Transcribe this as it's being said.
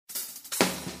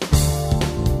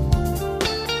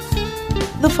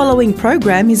The following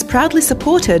program is proudly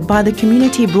supported by the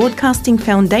Community Broadcasting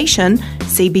Foundation,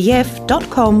 cbf.com.au.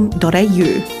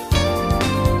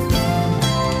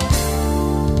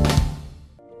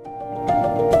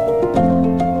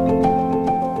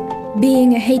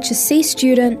 Being a HSC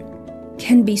student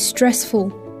can be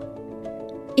stressful.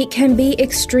 It can be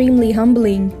extremely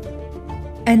humbling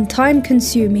and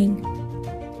time-consuming.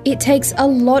 It takes a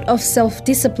lot of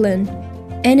self-discipline,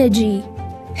 energy,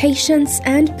 patience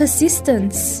and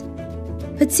persistence,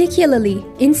 particularly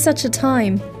in such a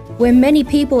time where many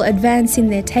people advance in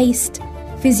their taste,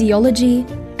 physiology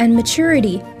and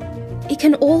maturity. It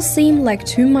can all seem like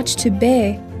too much to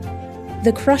bear.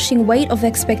 The crushing weight of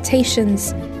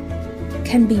expectations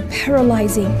can be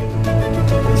paralyzing.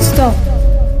 Stop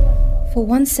for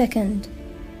 1 second.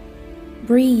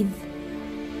 Breathe.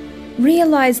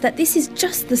 Realize that this is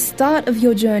just the start of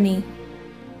your journey.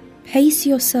 Pace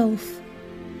yourself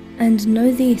and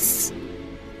know this: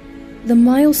 the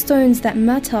milestones that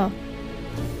matter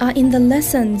are in the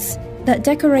lessons that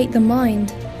decorate the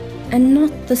mind and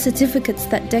not the certificates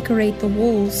that decorate the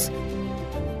walls.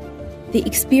 The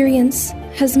experience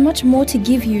has much more to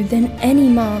give you than any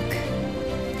mark.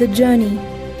 The journey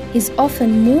is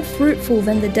often more fruitful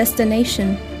than the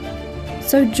destination.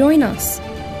 So join us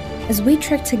as we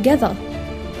trek together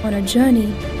on a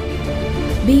journey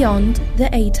beyond the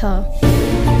ATAR.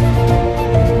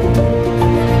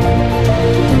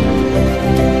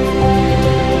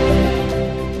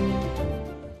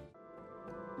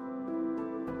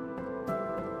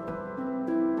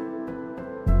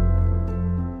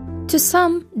 To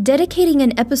some, dedicating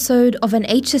an episode of an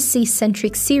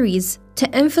HSC-centric series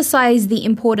to emphasize the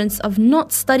importance of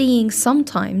not studying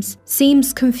sometimes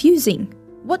seems confusing.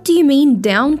 What do you mean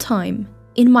downtime?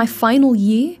 In my final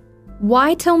year?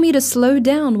 Why tell me to slow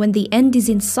down when the end is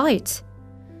in sight?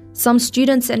 Some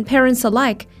students and parents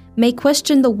alike may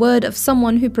question the word of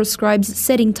someone who prescribes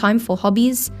setting time for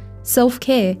hobbies,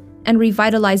 self-care, and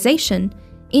revitalization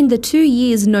in the 2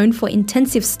 years known for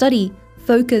intensive study,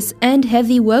 focus, and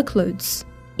heavy workloads.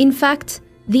 In fact,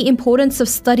 the importance of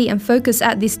study and focus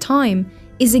at this time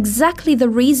is exactly the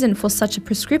reason for such a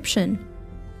prescription.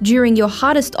 During your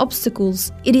hardest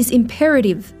obstacles, it is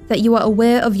imperative that you are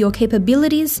aware of your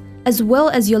capabilities as well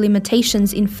as your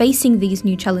limitations in facing these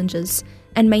new challenges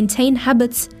and maintain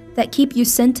habits that keep you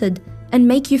centered and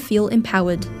make you feel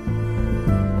empowered.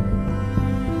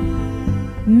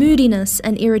 Moodiness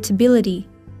and irritability,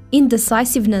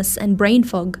 indecisiveness and brain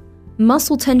fog,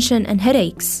 muscle tension and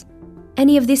headaches.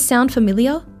 Any of this sound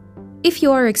familiar? If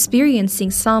you are experiencing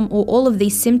some or all of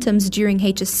these symptoms during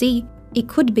HSC, it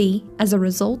could be as a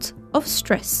result of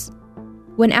stress.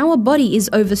 When our body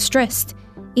is overstressed,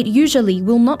 it usually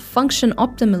will not function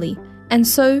optimally, and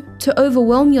so to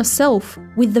overwhelm yourself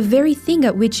with the very thing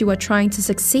at which you are trying to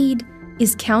succeed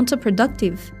is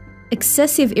counterproductive.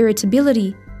 Excessive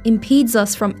irritability impedes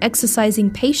us from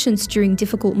exercising patience during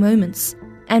difficult moments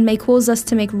and may cause us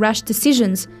to make rash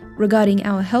decisions regarding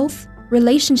our health,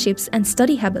 relationships, and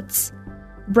study habits.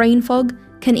 Brain fog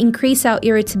can increase our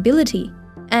irritability,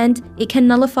 and it can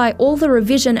nullify all the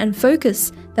revision and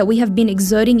focus that we have been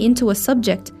exerting into a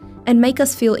subject and make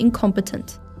us feel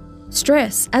incompetent.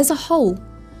 Stress, as a whole,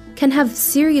 can have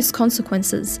serious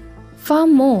consequences, far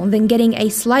more than getting a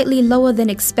slightly lower than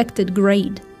expected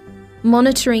grade.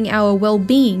 Monitoring our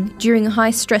well-being during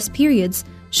high-stress periods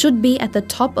should be at the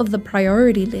top of the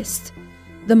priority list.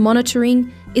 The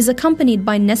monitoring is accompanied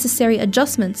by necessary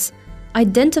adjustments,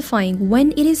 identifying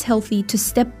when it is healthy to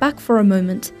step back for a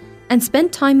moment and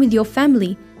spend time with your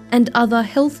family and other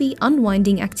healthy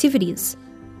unwinding activities.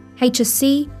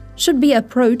 HSC should be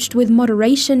approached with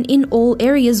moderation in all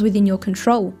areas within your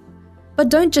control. But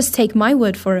don't just take my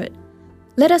word for it.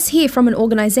 Let us hear from an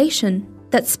organisation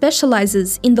that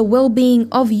specialises in the well-being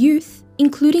of youth,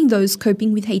 including those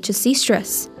coping with HSC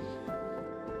stress.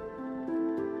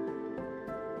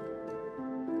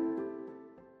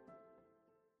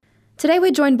 Today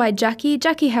we're joined by Jackie.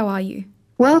 Jackie, how are you?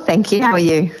 Well, thank you. How are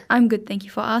you? I'm good, thank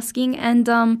you for asking. And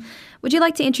would you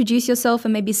like to introduce yourself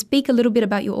and maybe speak a little bit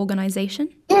about your organisation?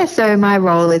 Yeah, so my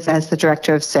role is as the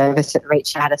Director of Service at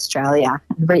ReachOut Australia.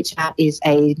 ReachOut is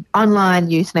an online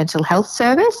youth mental health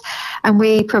service, and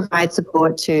we provide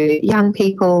support to young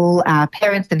people,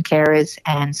 parents and carers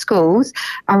and schools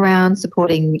around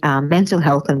supporting mental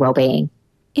health and wellbeing.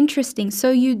 Interesting.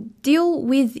 So you deal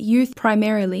with youth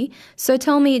primarily. So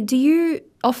tell me, do you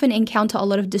often encounter a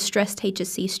lot of distressed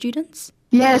HSC students?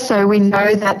 Yeah, so we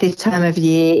know that this time of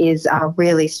year is a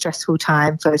really stressful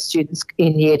time for students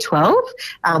in Year 12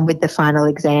 with the final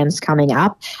exams coming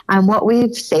up. And what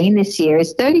we've seen this year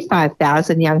is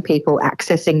 35,000 young people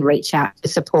accessing ReachOut for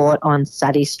support on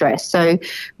study stress. So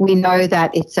we know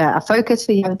that it's a focus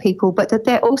for young people, but that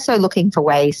they're also looking for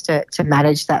ways to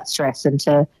manage that stress and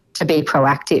to be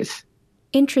proactive.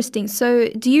 Interesting. So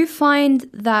do you find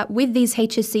that with these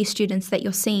HSC students that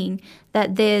you're seeing,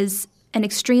 that there's an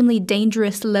extremely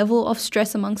dangerous level of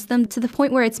stress amongst them to the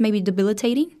point where it's maybe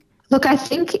debilitating? Look, I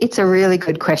think it's a really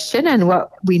good question, and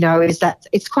what we know is that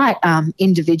it's quite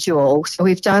individual. So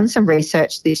we've done some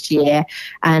research this year,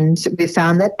 and we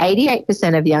found that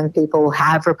 88% of young people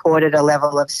have reported a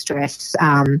level of stress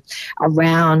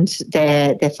around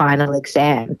their final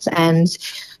exams. And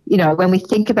you know, when we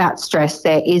think about stress,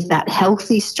 there is that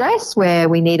healthy stress where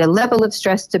we need a level of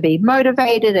stress to be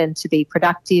motivated and to be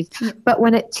productive. But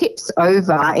when it tips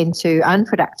over into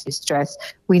unproductive stress,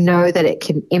 we know that it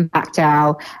can impact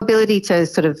our ability to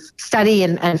sort of study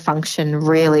and function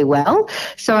really well.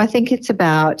 So I think it's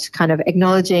about kind of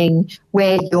acknowledging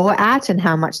where you're at and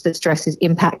how much the stress is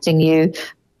impacting you,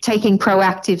 taking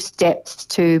proactive steps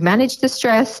to manage the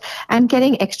stress and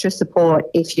getting extra support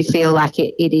if you feel like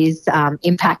it is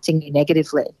impacting you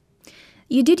negatively.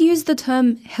 You did use the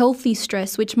term healthy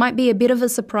stress, which might be a bit of a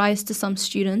surprise to some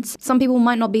students. Some people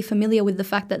might not be familiar with the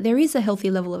fact that there is a healthy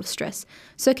level of stress.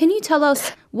 So can you tell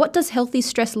us, what does healthy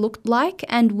stress look like,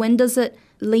 and when does it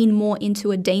lean more into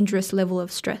a dangerous level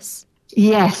of stress?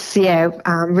 Yes,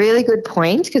 really good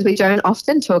point, because we don't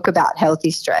often talk about healthy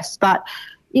stress. But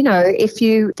you know, if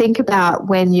you think about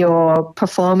when you're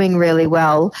performing really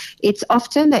well, it's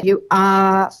often that you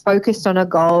are focused on a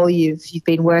goal, you've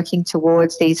been working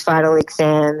towards these final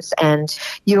exams, and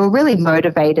you're really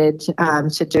motivated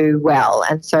to do well.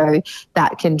 And so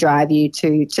that can drive you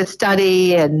to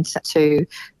study and to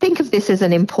think of this as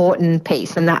an important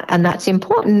piece, and that's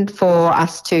important for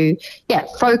us to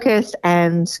focus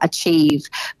and achieve.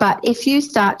 But if you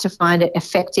start to find it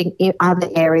affecting other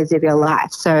areas of your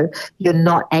life, so you're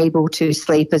not able to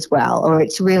sleep as well, or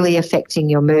it's really affecting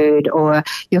your mood, or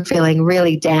you're feeling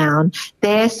really down,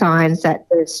 they're signs that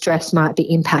the stress might be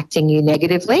impacting you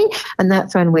negatively. And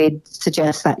that's when we'd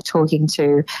suggest that talking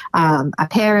to a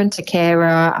parent, a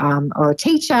carer, or a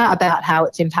teacher about how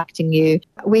it's impacting you.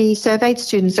 We surveyed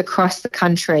students across the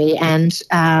country and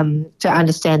to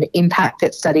understand the impact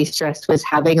that study stress was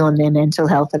having on their mental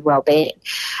health and well-being.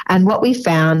 And what we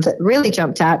found that really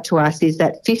jumped out to us is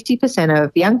that 50%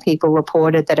 of young people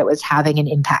reported that it was having an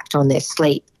impact on their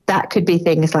sleep. That could be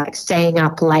things like staying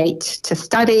up late to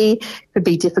study, could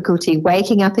be difficulty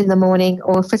waking up in the morning,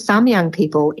 or for some young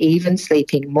people, even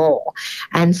sleeping more.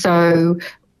 And so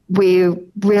we're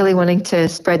really wanting to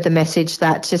spread the message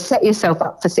that to set yourself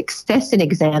up for success in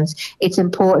exams, it's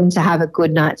important to have a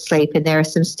good night's sleep, and there are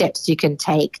some steps you can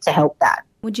take to help that.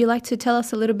 Would you like to tell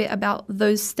us a little bit about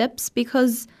those steps?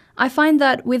 Because I find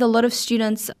that with a lot of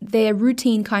students, their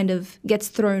routine kind of gets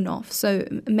thrown off. So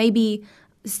maybe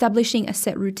establishing a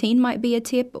set routine might be a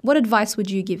tip. What advice would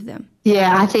you give them?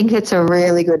 Yeah, I think it's a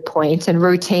really good point. And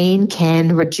routine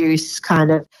can reduce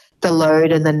kind of the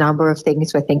load and the number of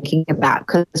things we're thinking about,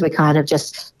 because we kind of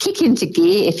just kick into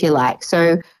gear, if you like.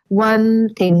 So one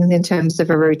thing in terms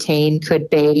of a routine could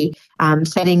be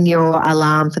setting your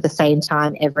alarm for the same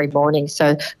time every morning.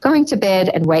 So going to bed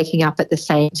and waking up at the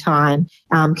same time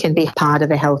can be part of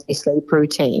a healthy sleep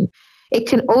routine. It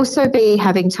can also be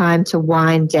having time to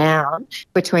wind down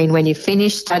between when you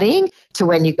finish studying to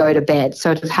when you go to bed,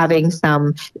 sort of having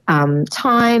some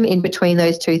time in between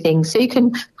those two things so you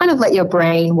can kind of let your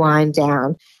brain wind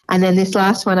down. And then this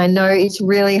last one, I know it's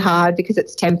really hard because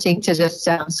it's tempting to just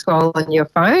scroll on your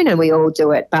phone, and we all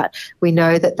do it, but we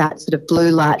know that that sort of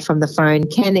blue light from the phone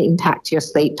can impact your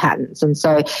sleep patterns. And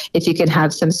so if you can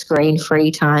have some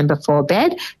screen-free time before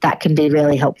bed, that can be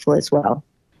really helpful as well.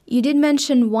 You did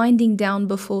mention winding down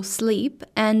before sleep,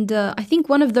 and I think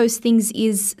one of those things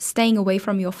is staying away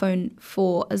from your phone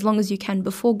for as long as you can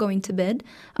before going to bed.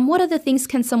 And what other things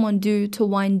can someone do to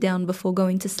wind down before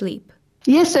going to sleep?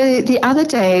 Yeah, so the other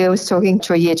day I was talking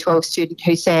to a Year 12 student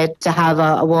who said to have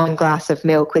a warm glass of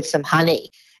milk with some honey.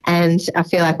 And I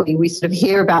feel like we sort of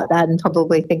hear about that and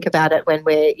probably think about it when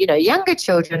we're, younger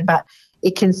children, but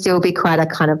it can still be quite a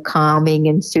kind of calming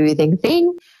and soothing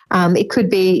thing. It could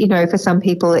be, for some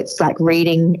people, it's like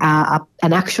reading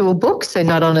an actual book, so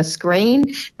not on a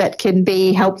screen, that can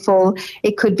be helpful.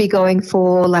 It could be going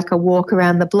for like a walk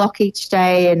around the block each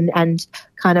day and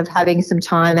kind of having some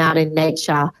time out in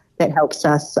nature that helps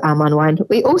us unwind.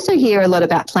 We also hear a lot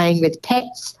about playing with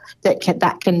pets.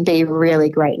 That can be a really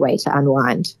great way to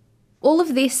unwind. All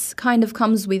of this kind of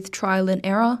comes with trial and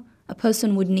error. A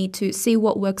person would need to see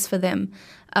what works for them.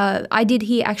 I did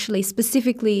hear actually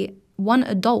specifically one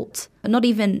adult, not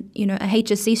even, a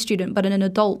HSC student, but an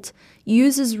adult,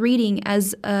 uses reading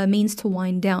as a means to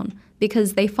wind down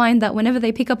because they find that whenever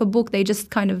they pick up a book, they just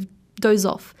kind of doze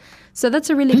off. So that's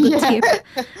a really good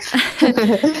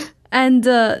tip. And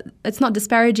it's not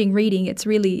disparaging reading. It's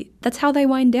really, that's how they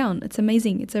wind down. It's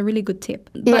amazing. It's a really good tip.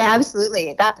 Yeah,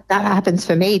 absolutely. That happens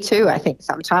for me too, I think,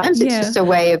 sometimes. It's just a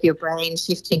way of your brain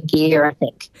shifting gear, I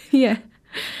think. Yeah.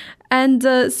 And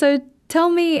so tell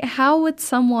me, how would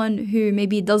someone who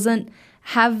maybe doesn't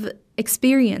have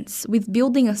experience with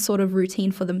building a sort of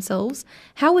routine for themselves,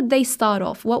 how would they start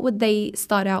off? What would they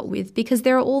start out with? Because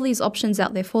there are all these options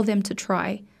out there for them to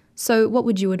try. So what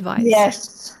would you advise?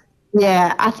 Yes.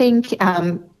 Yeah, I think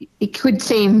it could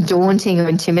seem daunting or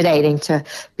intimidating to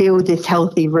build this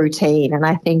healthy routine. And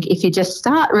I think if you just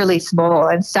start really small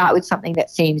and start with something that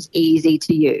seems easy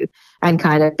to you and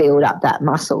kind of build up that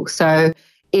muscle. So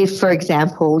if, for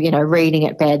example, reading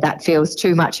at bed, that feels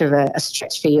too much of a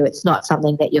stretch for you, it's not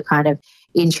something that you're kind of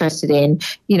interested in,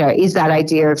 is that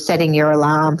idea of setting your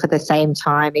alarm for the same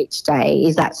time each day,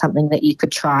 is that something that you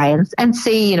could try and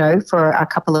see, for a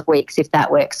couple of weeks if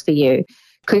that works for you?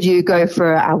 Could you go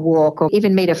for a walk or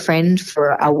even meet a friend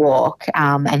for a walk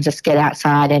and just get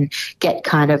outside and get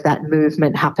kind of that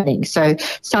movement happening? So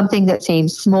something that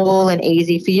seems small and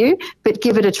easy for you, but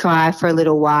give it a try for a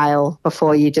little while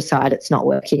before you decide it's not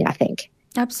working, I think.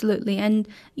 Absolutely. And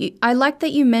I like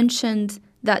that you mentioned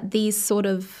that these sort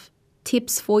of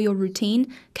tips for your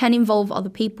routine can involve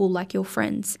other people like your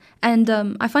friends. And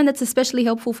I find that's especially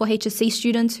helpful for HSC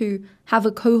students who have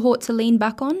a cohort to lean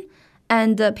back on,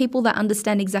 and people that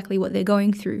understand exactly what they're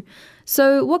going through.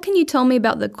 So what can you tell me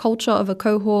about the culture of a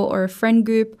cohort or a friend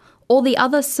group, or the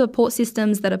other support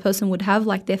systems that a person would have,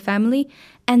 like their family,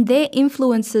 and their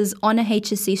influences on a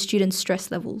HSC student's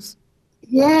stress levels?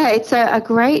 Yeah, it's a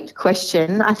great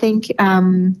question. I think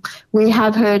we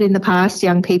have heard in the past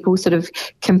young people sort of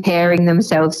comparing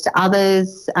themselves to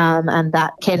others, and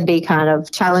that can be kind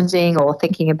of challenging, or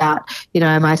thinking about,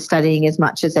 am I studying as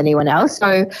much as anyone else?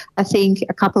 So I think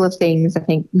a couple of things. I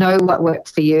think know what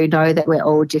works for you, know that we're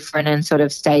all different, and sort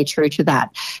of stay true to that.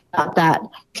 But that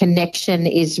connection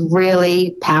is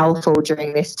really powerful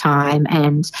during this time,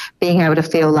 and being able to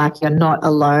feel like you're not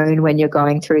alone when you're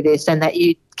going through this, and that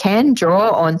you can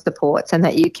draw on supports, and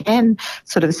that you can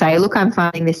sort of say, look, I'm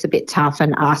finding this a bit tough,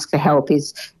 and ask for help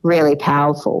is really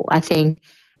powerful. I think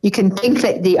you can think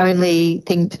that the only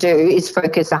thing to do is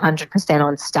focus 100%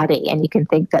 on study, and you can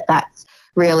think that that's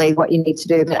really what you need to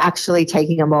do, but actually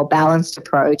taking a more balanced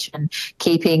approach and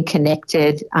keeping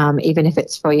connected, even if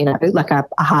it's for, like a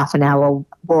half an hour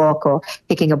walk or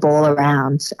picking a ball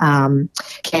around,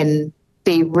 can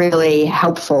be really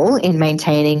helpful in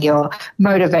maintaining your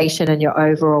motivation and your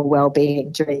overall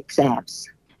well-being during exams.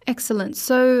 Excellent.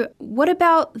 So what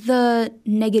about the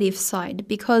negative side?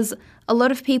 Because a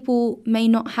lot of people may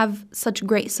not have such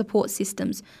great support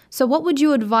systems. So what would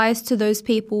you advise to those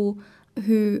people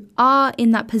who are in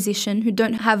that position, who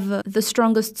don't have the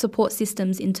strongest support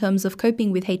systems in terms of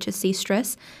coping with HSC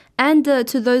stress, and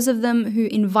to those of them who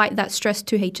invite that stress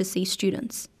to HSC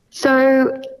students?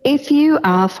 So if you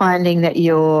are finding that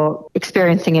you're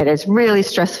experiencing it as really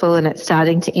stressful and it's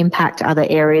starting to impact other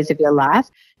areas of your life,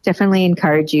 definitely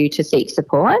encourage you to seek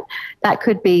support. That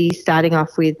could be starting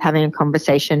off with having a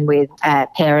conversation with a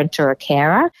parent or a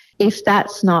carer. If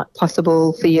that's not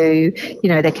possible for you,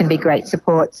 there can be great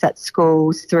supports at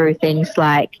schools through things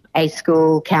like a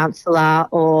school counsellor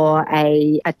or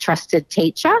a trusted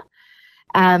teacher.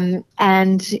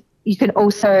 And you can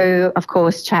also, of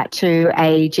course, chat to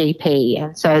a GP,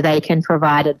 and so they can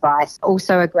provide advice.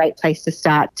 Also a great place to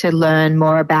start to learn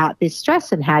more about this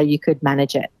stress and how you could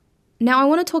manage it. Now, I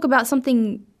want to talk about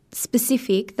something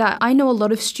specific that I know a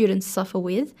lot of students suffer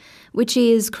with, which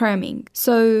is cramming.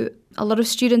 So a lot of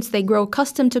students, they grow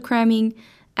accustomed to cramming,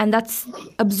 and that's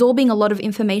absorbing a lot of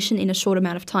information in a short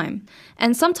amount of time.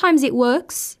 And sometimes it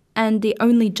works, and it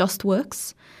only just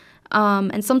works.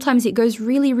 And sometimes it goes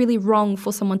really, really wrong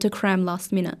for someone to cram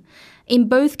last minute. In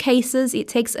both cases, it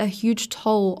takes a huge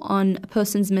toll on a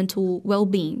person's mental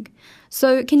well-being.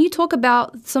 So can you talk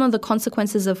about some of the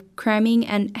consequences of cramming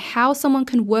and how someone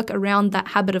can work around that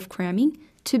habit of cramming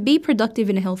to be productive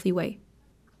in a healthy way?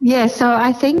 Yeah, so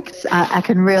I think I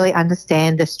can really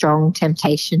understand the strong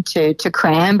temptation to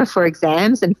cram before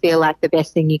exams and feel like the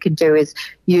best thing you can do is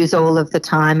use all of the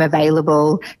time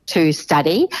available to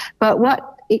study. But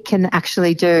what it can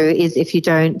actually do is if you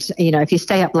don't, if you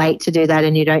stay up late to do that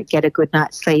and you don't get a good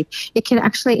night's sleep, it can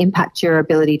actually impact your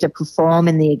ability to perform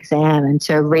in the exam and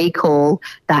to recall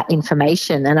that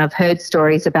information. And I've heard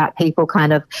stories about people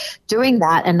kind of doing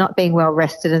that and not being well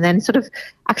rested and then sort of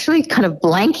actually kind of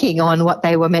blanking on what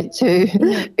they were meant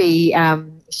to be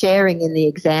sharing in the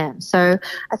exam. So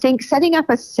I think setting up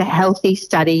a healthy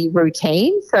study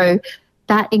routine, so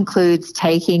that includes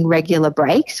taking regular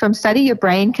breaks from study. Your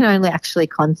brain can only actually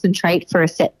concentrate for a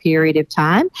set period of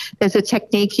time. There's a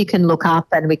technique you can look up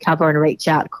and we cover and reach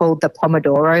out called the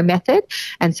Pomodoro method.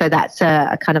 And so that's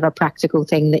a kind of a practical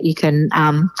thing that you can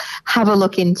have a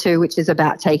look into, which is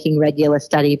about taking regular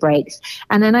study breaks.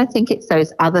 And then I think it's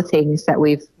those other things that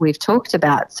we've talked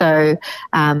about. So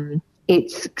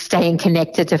it's staying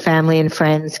connected to family and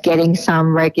friends, getting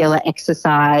some regular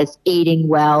exercise, eating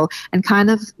well, and kind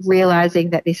of realising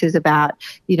that this is about,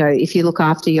 if you look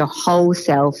after your whole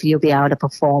self, you'll be able to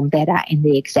perform better in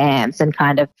the exams and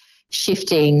kind of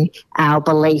shifting our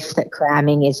belief that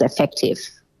cramming is effective.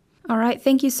 All right,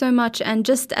 thank you so much. And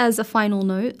just as a final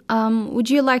note, would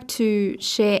you like to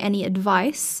share any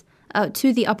advice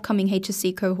to the upcoming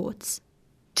HSC cohorts?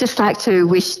 Just like to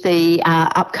wish the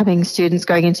upcoming students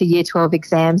going into Year 12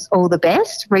 exams all the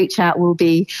best. ReachOut will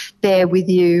be there with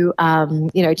you,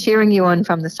 cheering you on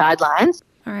from the sidelines.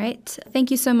 All right.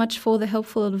 Thank you so much for the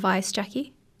helpful advice,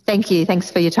 Jackie. Thank you. Thanks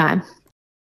for your time.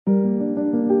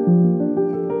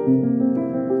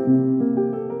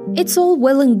 It's all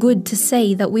well and good to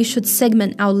say that we should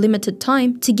segment our limited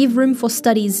time to give room for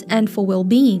studies and for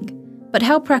well-being. But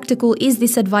how practical is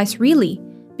this advice really?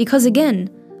 Because again,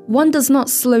 one does not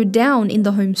slow down in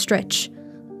the home stretch.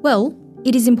 Well,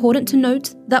 it is important to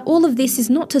note that all of this is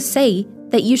not to say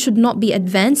that you should not be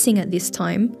advancing at this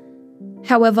time.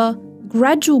 However,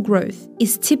 gradual growth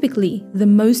is typically the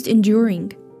most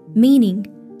enduring, meaning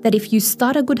that if you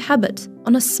start a good habit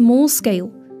on a small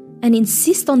scale and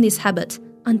insist on this habit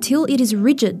until it is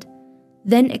rigid,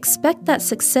 then expect that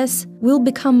success will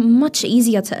become much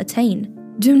easier to attain.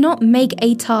 Do not make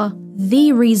ATAR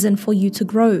the reason for you to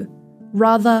grow.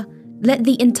 Rather, let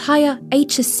the entire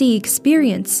HSC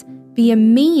experience be a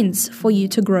means for you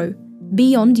to grow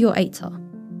beyond your ATAR.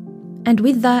 And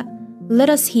with that, let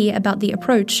us hear about the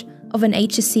approach of an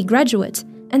HSC graduate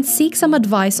and seek some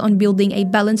advice on building a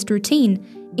balanced routine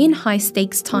in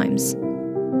high-stakes times.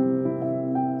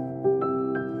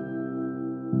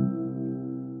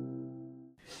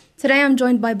 Today I'm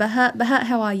joined by Bahaa. Bahaa,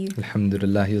 how are you?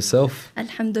 Alhamdulillah, yourself?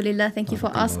 Alhamdulillah, thank you for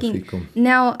asking.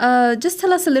 Now, just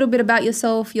tell us a little bit about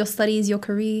yourself, your studies, your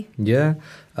career. Yeah,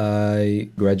 I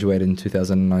graduated in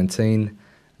 2019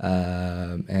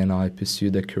 and I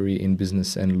pursued a career in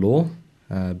business and law,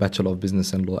 Bachelor of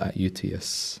Business and Law at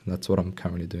UTS. That's what I'm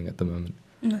currently doing at the moment.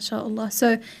 MashaAllah.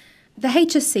 So, the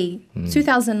HSC,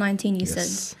 2019 you said.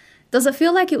 Does it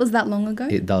feel like it was that long ago?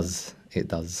 It does.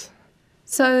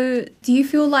 So, do you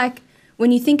feel like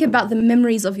when you think about the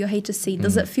memories of your HSC,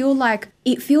 does it feel like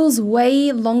it feels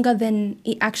way longer than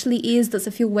it actually is? Does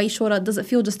it feel way shorter? Does it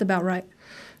feel just about right?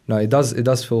 No, it does. It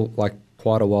does feel like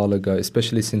quite a while ago,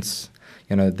 especially since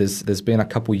there's been a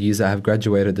couple of years that I have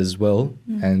graduated as well,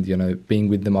 and being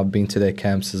with them, I've been to their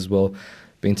camps as well,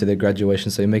 been to their graduation,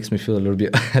 so it makes me feel a little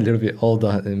bit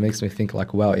older. It makes me think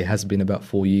like, wow, it has been about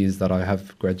 4 years that I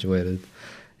have graduated.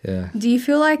 Yeah. Do you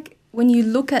feel like when you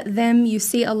look at them, you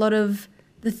see a lot of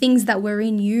the things that were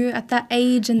in you at that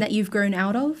age and that you've grown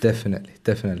out of? Definitely,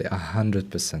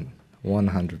 100%,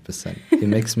 100%.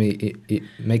 It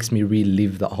makes me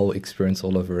relive that whole experience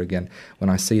all over again when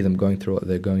I see them going through what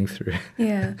they're going through.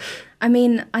 Yeah. I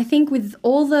mean, I think with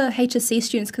all the HSC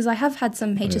students, because I have had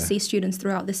some HSC students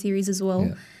throughout the series as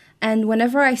well, and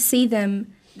whenever I see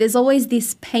them, there's always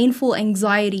this painful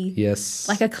anxiety. Yes.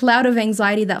 Like a cloud of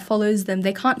anxiety that follows them.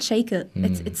 They can't shake it.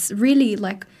 It's really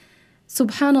like,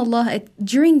 subhanAllah,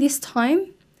 during this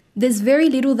time, there's very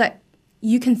little that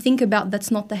you can think about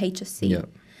that's not the HSC. Yeah.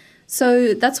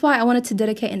 So that's why I wanted to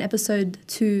dedicate an episode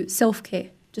to self-care,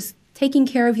 just taking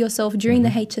care of yourself during the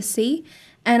HSC.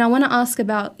 And I want to ask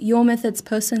about your methods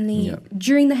personally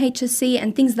during the HSC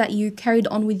and things that you carried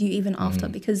on with you even after,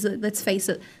 because let's face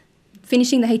it,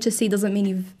 finishing the HSC doesn't mean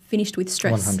you've finished with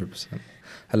stress. 100%.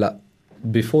 Hala,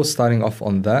 before starting off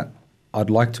on that, I'd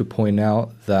like to point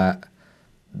out that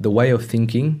the way of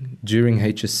thinking during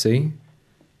HSC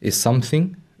is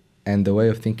something, and the way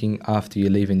of thinking after you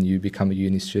leave and you become a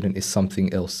uni student is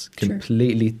something else. True.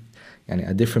 Completely,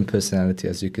 a different personality,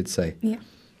 as you could say. Yeah.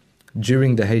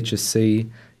 During the HSC,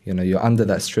 you're under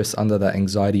that stress, under that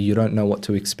anxiety, you don't know what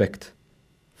to expect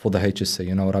for the HSC,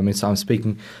 you know what I mean? So I'm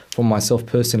speaking for myself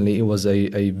personally, it was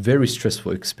a very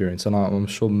stressful experience, and I'm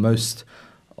sure most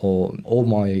or all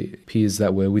my peers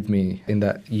that were with me in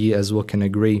that year as well can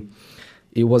agree,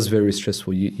 it was very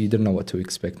stressful. You didn't know what to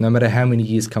expect. No matter how many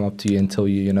years come up to you and tell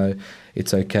you,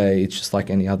 it's okay, it's just like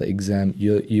any other exam,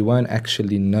 you won't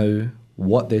actually know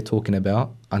what they're talking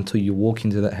about until you walk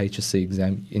into that HSC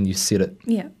exam and you sit it.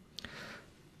 Yeah.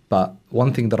 But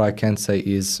one thing that I can say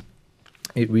is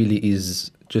it really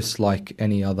is just like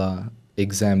any other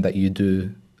exam that you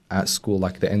do at school,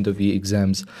 like the end of year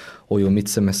exams or your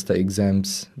mid-semester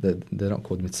exams. They're not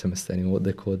called mid-semester anymore. What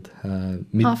they're called?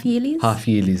 Half-yearlies?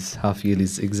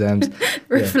 Half-yearlies exams.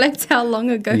 Reflect how long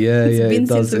ago it's been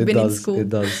since we've been in school. It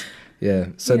does, yeah.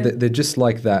 So they're just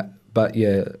like that. But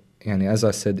yeah, and as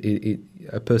I said,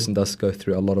 a person does go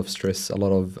through a lot of stress, a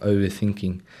lot of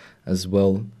overthinking as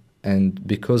well. And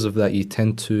because of that, you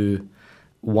tend to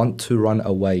want to run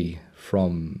away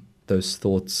from those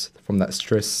thoughts, from that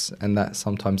stress, and that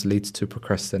sometimes leads to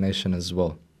procrastination as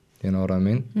well. You know what I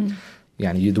mean?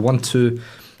 Yeah, you'd want to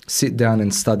sit down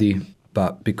and study,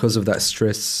 but because of that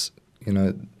stress,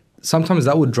 sometimes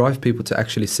that would drive people to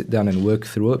actually sit down and work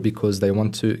through it because they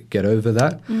want to get over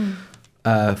that.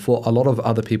 For a lot of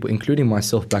other people, including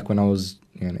myself, back when I was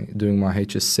doing my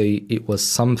HSC, it was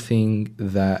something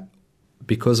that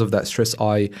because of that stress,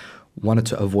 I wanted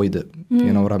to avoid it.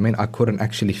 You know what I mean? I couldn't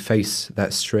actually face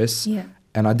that stress. Yeah.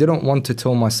 And I didn't want to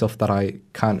tell myself that I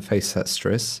can't face that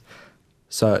stress.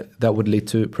 So that would lead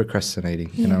to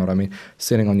procrastinating. You know what I mean?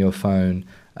 Sitting on your phone,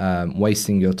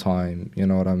 wasting your time. You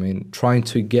know what I mean? Trying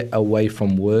to get away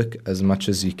from work as much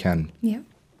as you can. Yeah.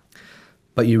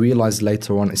 But you realize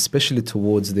later on, especially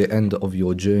towards the end of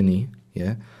your journey,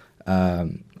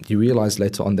 you realize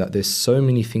later on that there's so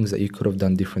many things that you could have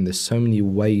done different. There's so many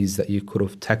ways that you could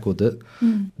have tackled it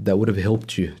that would have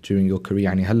helped you during your career.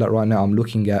 And right now I'm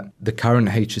looking at the current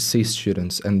HSC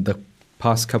students and the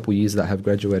past couple of years that have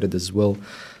graduated as well.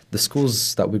 The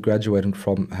schools that we're graduating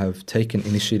from have taken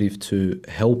initiative to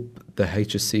help the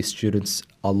HSC students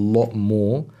a lot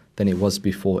more than it was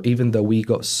before, even though we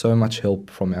got so much help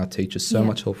from our teachers, so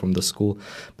much help from the school.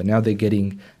 But now they're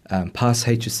getting past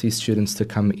HSC students to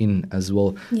come in as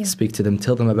well, speak to them,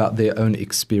 tell them about their own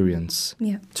experience,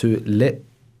 to let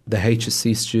the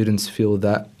HSC students feel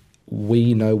that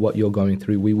we know what you're going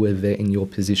through, we were there in your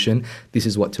position, this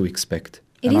is what to expect.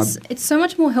 It's so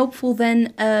much more helpful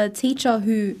than a teacher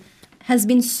who has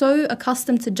been so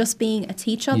accustomed to just being a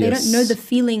teacher. They don't know the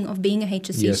feeling of being a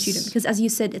HSC student because, as you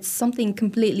said, it's something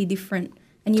completely different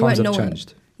and you won't know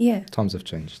it. Yeah. Times have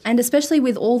changed. And especially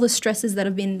with all the stresses that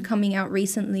have been coming out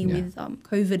recently with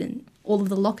COVID and all of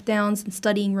the lockdowns and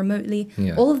studying remotely,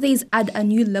 all of these add a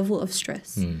new level of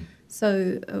stress.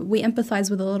 So we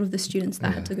empathize with a lot of the students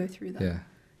that had to go through that.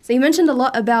 So you mentioned a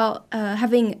lot about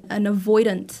having an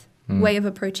avoidant way of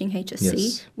approaching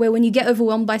HSC, where when you get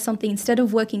overwhelmed by something, instead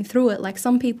of working through it like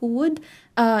some people would,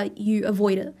 you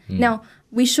avoid it. Now,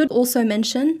 we should also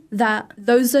mention that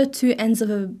those are two ends of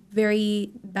a very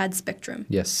bad spectrum.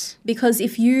 Yes. Because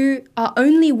if you are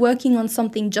only working on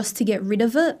something just to get rid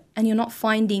of it and you're not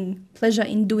finding pleasure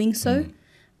in doing so,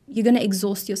 you're going to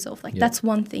exhaust yourself. That's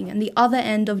one thing. And the other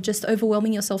end of just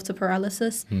overwhelming yourself to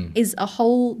paralysis is a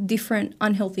whole different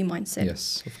unhealthy mindset.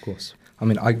 Yes, of course. I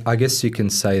mean, I guess you can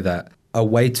say that a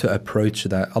way to approach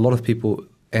that, a lot of people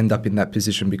end up in that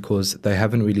position because they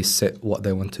haven't really set what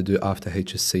they want to do after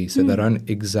HSC. So they don't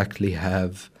exactly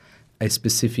have a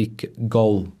specific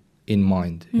goal in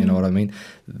mind. You know what I mean?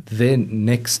 Their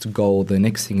next goal, the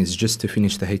next thing is just to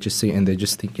finish the HSC, and they're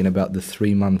just thinking about the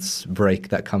 3 months break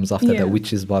that comes after that,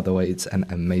 which is, by the way, it's an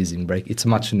amazing break. It's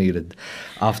much needed.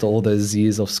 After all those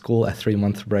years of school, a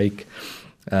 3-month break,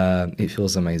 it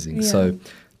feels amazing. So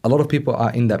a lot of people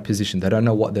are in that position. They don't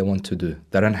know what they want to do.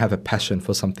 They don't have a passion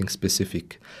for something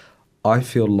specific. I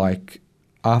feel like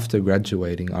after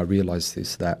graduating, I realized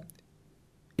this, that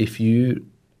if you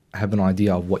have an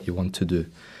idea of what you want to do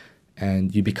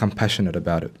and you become passionate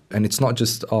about it, and it's not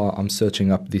just, I'm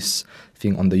searching up this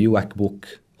thing on the UAC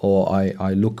book, or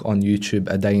I look on YouTube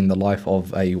a day in the life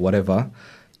of a whatever,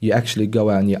 you actually go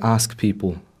out and you ask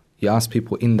people. You ask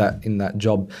people in that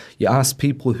job. You ask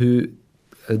people who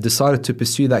decided to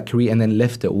pursue that career and then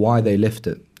left it, why they left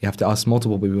it. You have to ask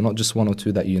multiple people, not just one or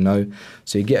two that you know.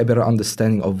 So you get a better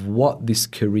understanding of what this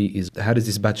career is. How does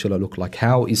this bachelor look like?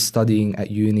 How is studying at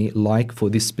uni like for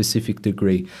this specific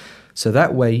degree? So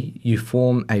that way you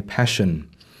form a passion.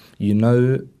 You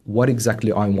know what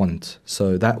exactly I want.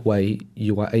 So that way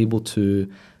you are able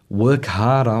to work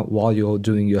harder while you're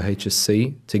doing your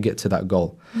HSC to get to that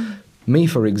goal. Me,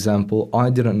 for example, I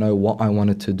didn't know what I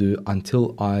wanted to do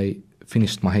until I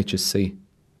finished my HSC.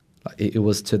 It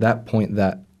was to that point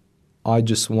that I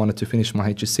just wanted to finish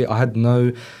my HSC. I had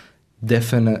no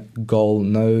definite goal,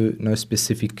 no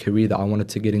specific career that I wanted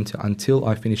to get into until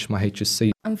I finished my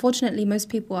HSC. Unfortunately, most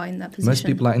people are in that position. Most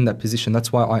people are in that position.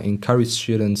 That's why I encourage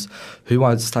students who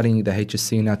are studying the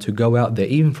HSC now to go out there,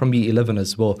 even from year 11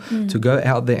 as well, to go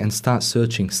out there and start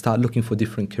searching, start looking for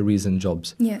different careers and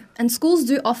jobs. Yeah, and schools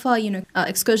do offer,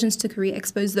 excursions to career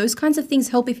expos. Those kinds of things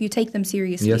help if you take them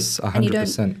seriously. Yes, 100%. And you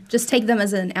don't just take them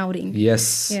as an outing.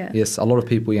 Yes, Yeah. yes. A lot of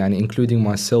people, and including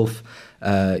myself,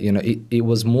 it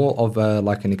was more of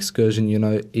like an excursion.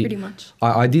 Pretty much.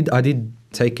 I did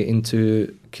take it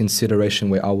into consideration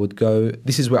where I would go.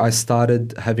 This is where I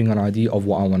started having an idea of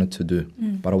what I wanted to do,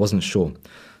 but I wasn't sure.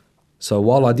 So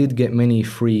while I did get many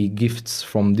free gifts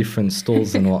from different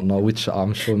stalls and whatnot, which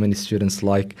I'm sure many students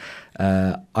like,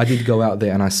 I did go out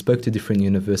there and I spoke to different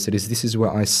universities. This is where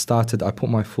I started. I put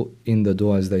my foot in the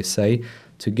door, as they say,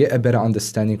 to get a better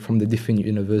understanding from the different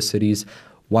universities.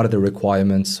 What are the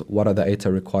requirements? What are the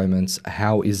ATAR requirements?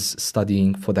 How is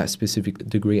studying for that specific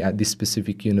degree at this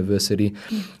specific university?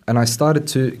 And I started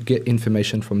to get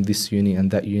information from this uni and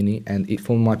that uni, and it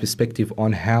formed my perspective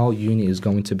on how uni is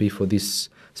going to be for this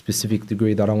specific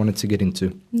degree that I wanted to get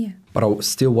into. Yeah. But I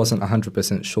still wasn't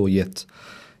 100% sure yet.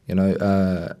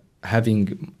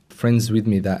 Having friends with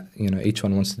me that, each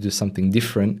one wants to do something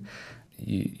different,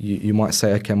 you might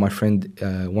say, okay, my friend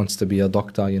wants to be a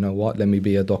doctor, you know what, let me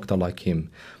be a doctor like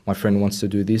him. My friend wants to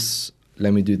do this,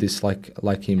 let me do this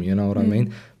like him, you know what I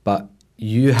mean? But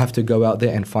you have to go out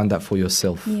there and find that for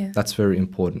yourself. Yeah. That's very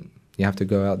important. You have to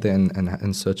go out there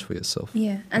and search for yourself.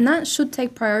 Yeah, and that should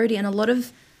take priority, and a lot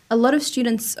of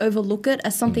students overlook it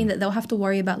as something that they'll have to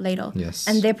worry about later. Yes.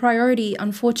 And their priority,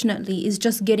 unfortunately, is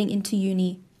just getting into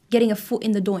uni, getting a foot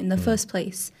in the door in the first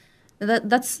place.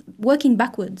 That's working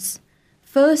backwards.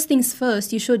 First things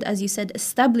first, you should, as you said,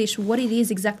 establish what it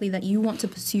is exactly that you want to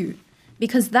pursue,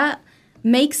 because that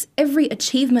makes every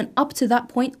achievement up to that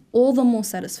point all the more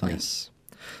satisfying. Yes.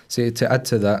 See, to add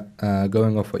to that,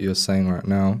 going off what you're saying right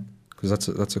now, because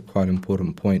that's a quite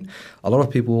important point, a lot of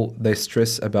people, they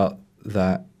stress about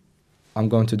that, I'm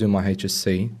going to do my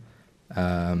HSC,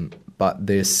 but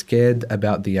they're scared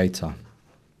about the ATAR.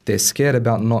 They're scared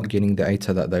about not getting the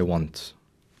ATAR that they want.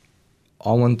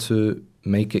 I want to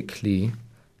make it clear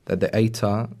that the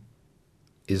ATAR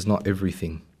is not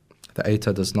everything. The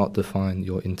ATAR does not define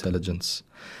your intelligence.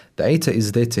 The ATAR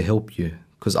is there to help you,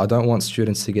 because I don't want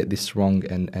students to get this wrong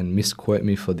and misquote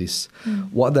me for this.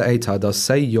 What the ATAR does,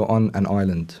 say you're on an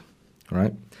island,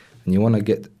 right? And you want to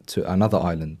get to another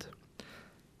island.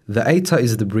 The ATAR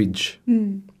is the bridge,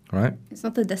 right? It's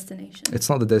not the destination. It's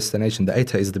not the destination. The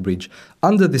ATAR is the bridge.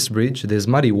 Under this bridge, there's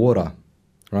muddy water,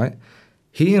 right?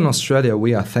 Here in Australia,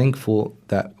 we are thankful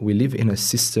that we live in a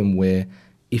system where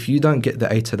if you don't get the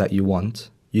ATAR that you want,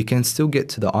 you can still get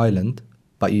to the island,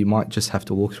 but you might just have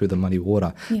to walk through the muddy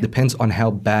water. Yeah. Depends on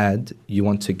how bad you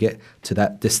want to get to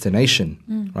that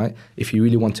destination, right? If you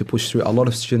really want to push through, a lot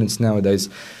of students nowadays,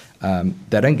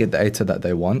 they don't get the ATAR that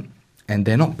they want, and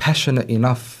they're not passionate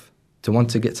enough to want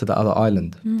to get to the other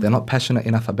island. They're not passionate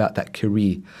enough about that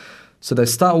career. So they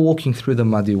start walking through the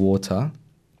muddy water,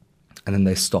 and then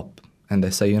they stop. And they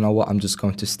say, you know what, I'm just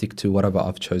going to stick to whatever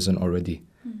I've chosen already.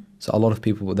 So a lot of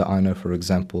people that I know, for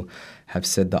example, have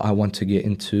said that I want to get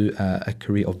into a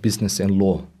career of business and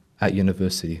law at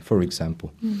university, for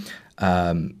example.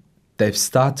 They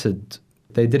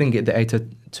didn't get the ATAR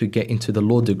to get into the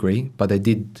law degree, but they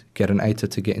did get an ATAR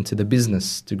to get into the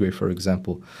business degree, for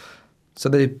example. So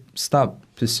they start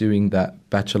pursuing that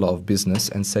Bachelor of Business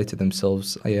and say to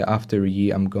themselves, after a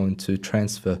year, I'm going to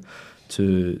transfer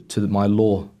to my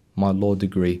law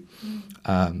degree.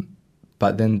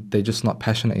 But then they're just not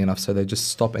passionate enough, so they just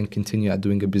stop and continue at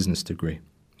doing a business degree.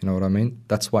 You know what I mean?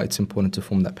 That's why it's important to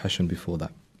form that passion before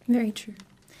that. Very true.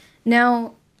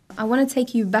 Now, I want to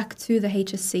take you back to the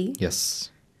HSC. Yes.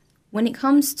 When it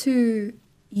comes to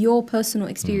your personal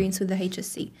experience with the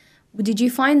HSC, did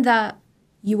you find that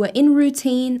you were in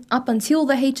routine up until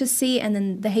the HSC, and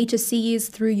then the HSC years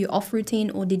threw you off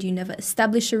routine, or did you never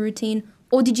establish a routine?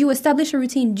 Or did you establish a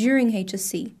routine during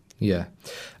HSC? Yeah.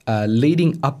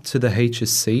 Leading up to the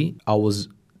HSC, I was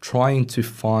trying to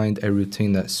find a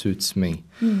routine that suits me.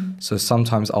 So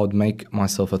sometimes I would make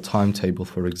myself a timetable,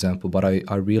 for example, but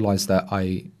I realized that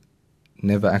I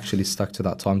never actually stuck to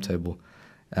that timetable.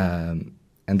 And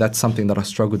that's something that I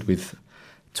struggled with.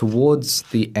 Towards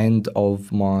the end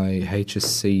of my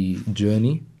HSC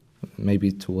journey,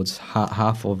 maybe towards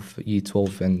half of year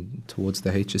 12 and towards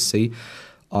the HSC,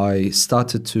 I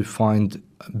started to find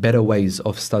better ways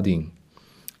of studying,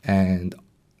 and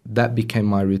that became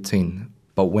my routine.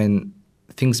 But when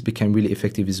things became really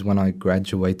effective is when I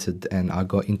graduated and I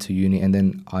got into uni, and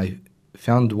then I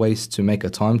found ways to make a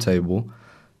timetable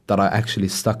that I actually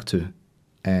stuck to.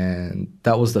 And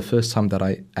that was the first time that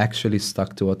I actually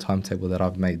stuck to a timetable that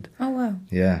I've made. Oh, wow.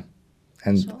 Yeah.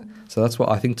 And so that's what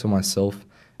I think to myself.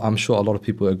 I'm sure a lot of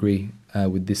people agree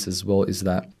with this as well, is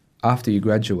that after you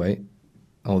graduate,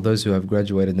 or those who have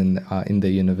graduated in the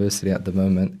university at the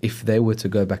moment, if they were to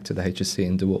go back to the HSC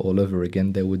and do it all over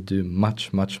again, they would do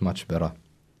much, much, much better.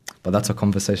 But that's a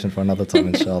conversation for another time,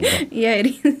 inshallah. Yeah, it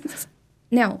is.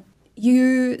 Now,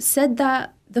 you said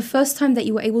that the first time that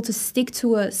you were able to stick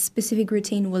to a specific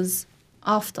routine was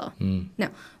after. Now,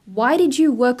 why did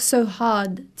you work so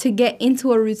hard to get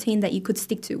into a routine that you could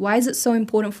stick to? Why is it so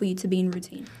important for you to be in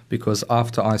routine? Because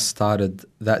after I started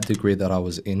that degree that I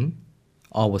was in,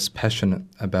 I was passionate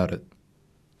about it.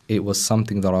 It was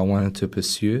something that I wanted to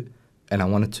pursue, and I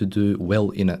wanted to do well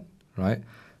in it, right?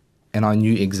 And I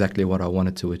knew exactly what I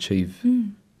wanted to achieve.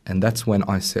 And that's when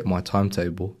I set my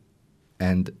timetable,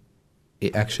 and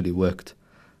it actually worked.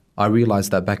 I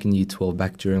realized that back in year 12,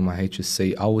 back during my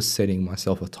HSC, I was setting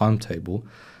myself a timetable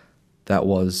that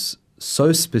was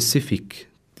so specific,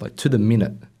 like to the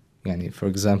minute. Yani, for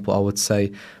example, I would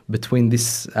say between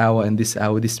this hour and this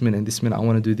hour, this minute and this minute, I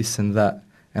want to do this and that.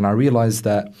 And I realized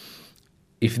that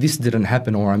if this didn't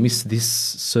happen, or I missed this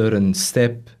certain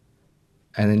step,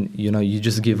 and then, you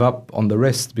just give up on the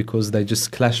rest because they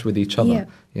just clash with each other. Yeah.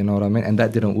 You know what I mean? And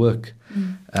that didn't work.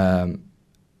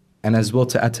 And as well,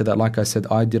 to add to that, like I said,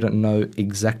 I didn't know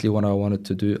exactly what I wanted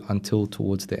to do until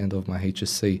towards the end of my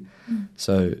HSC.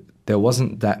 So there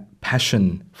wasn't that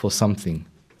passion for something.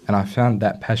 And I found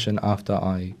that passion after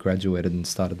I graduated and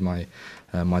started my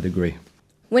degree.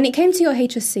 When it came to your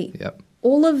HSC, Yep.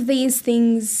 all of these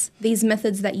things, these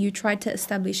methods that you tried to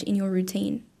establish in your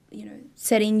routine,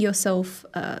 setting yourself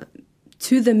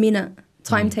to the minute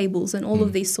timetables and all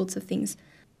of these sorts of things,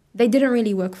 they didn't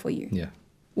really work for you. Yeah.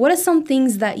 What are some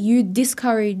things that you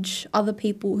discourage other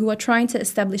people who are trying to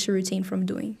establish a routine from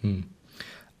doing?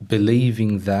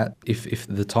 Believing that if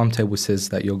the timetable says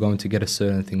that you're going to get a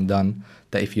certain thing done,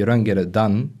 that if you don't get it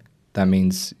done, that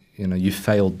means you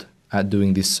failed at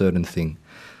doing this certain thing.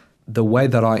 The way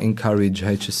that I encourage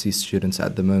HSC students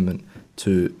at the moment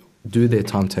to do their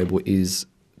timetable is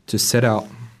to set out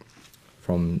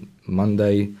from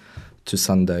Monday to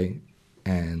Sunday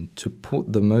and to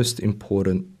put the most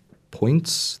important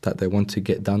points that they want to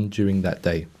get done during that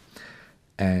day.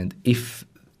 And if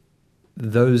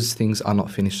those things are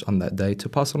not finished on that day, to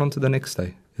pass it on to the next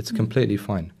day. It's completely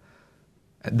fine.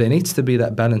 There needs to be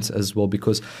that balance as well,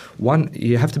 because one,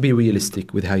 you have to be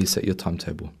realistic with how you set your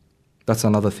timetable. That's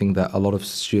another thing that a lot of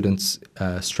students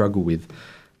struggle with.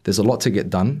 There's a lot to get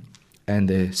done, and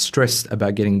they're stressed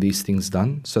about getting these things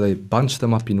done, so they bunch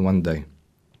them up in one day.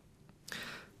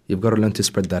 You've got to learn to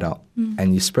spread that out.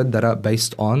 And you spread that out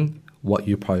based on what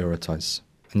you prioritize.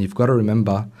 And you've got to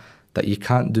remember that you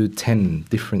can't do 10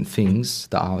 different things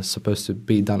that are supposed to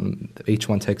be done. Each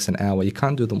one takes an hour. You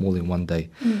can't do them all in one day.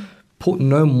 Put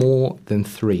no more than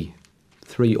three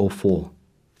or four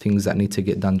things that need to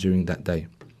get done during that day.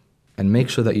 And make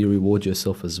sure that you reward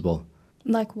yourself as well.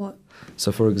 Like what?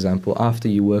 So, for example, after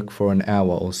you work for an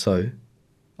hour or so,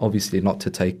 obviously not to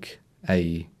take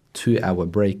a 2-hour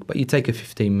break, but you take a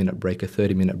 15-minute break, a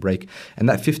 30-minute break. And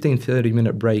that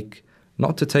 30-minute break,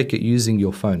 not to take it using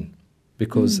your phone,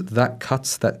 because that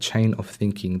cuts that chain of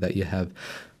thinking that you have.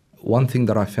 One thing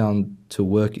that I found to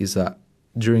work is that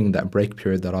during that break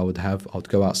period that I would have, I would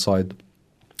go outside,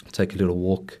 take a little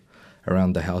walk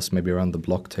around the house, maybe around the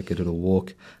block, take a little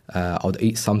walk. I would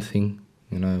eat something,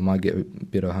 might get a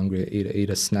bit of hungry, eat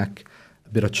a snack, a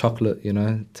bit of chocolate,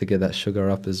 to get that sugar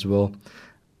up as well.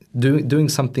 Doing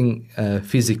something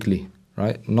physically,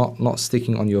 right? Not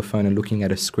sticking on your phone and looking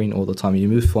at a screen all the time. You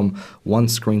move from one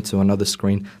screen to another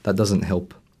screen, that doesn't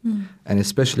help. And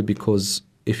especially because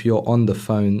if you're on the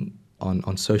phone,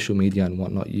 on social media and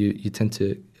whatnot, you tend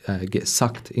to get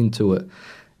sucked into it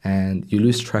and you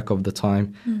lose track of the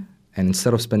time. And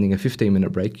instead of spending a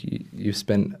 15-minute break, you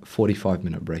spend a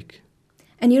 45-minute break.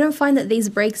 And you don't find that these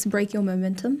breaks break your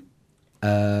momentum?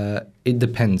 It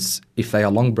depends. If they are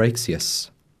long breaks,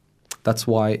 yes. That's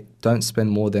why don't spend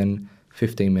more than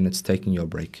 15 minutes taking your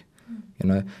break.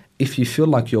 If you feel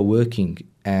like you're working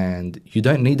and you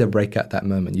don't need a break at that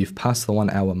moment, you've passed the 1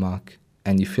 hour mark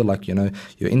and you feel like, you're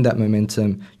in that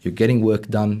momentum, you're getting work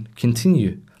done,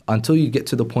 continue until you get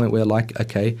to the point where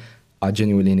okay, I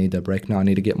genuinely need a break now. I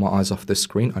need to get my eyes off the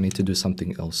screen. I need to do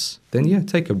something else. Then,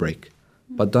 take a break.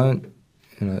 But don't,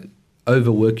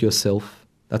 overwork yourself.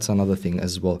 That's another thing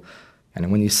as well.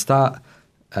 And when you start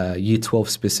year 12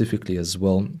 specifically as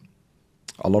well,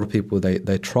 a lot of people,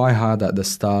 they try hard at the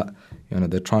start.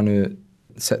 They're trying to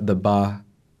set the bar.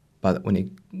 But when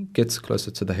it gets closer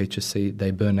to the HSC,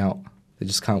 they burn out. They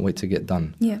just can't wait to get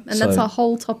done. Yeah, and that's our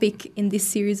whole topic in this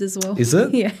series as well. Is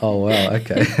it? Yeah. Oh, wow,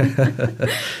 okay.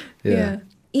 Yeah.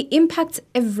 It impacts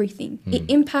everything. It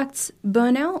impacts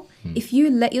burnout. If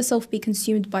you let yourself be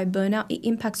consumed by burnout, it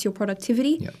impacts your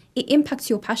productivity. Yeah. It impacts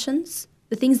your passions,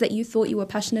 the things that you thought you were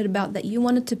passionate about that you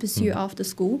wanted to pursue after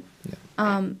school.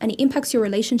 Yeah. And it impacts your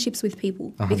relationships with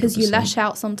people 100%. because you lash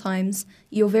out sometimes.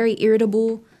 You're very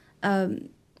irritable.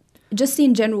 Just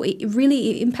in general, it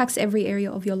really impacts every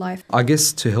area of your life. I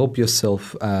guess to help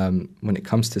yourself when it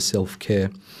comes to self-care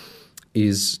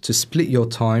is to split your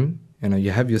time. You know,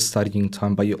 you have your studying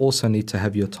time, but you also need to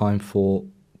have your time for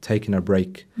taking a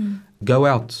break. Go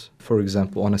out, for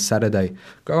example, on a Saturday.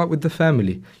 Go out with the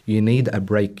family. You need a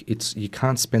break. You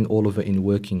can't spend all of it in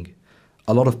working.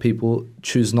 A lot of people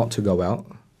choose not to go out,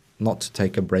 not to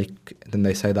take a break. Then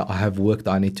they say that I have work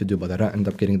that I need to do, but they don't end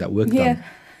up getting that work done.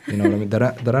 You know what I mean?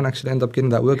 They don't actually end up getting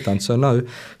that work done. So no,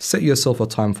 set yourself a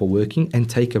time for working and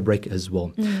take a break as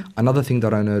well. Another thing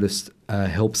that I noticed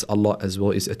helps a lot as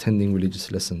well is attending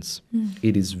religious lessons.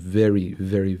 It is very,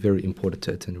 very, very important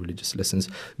to attend religious lessons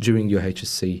during your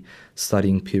HSC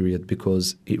studying period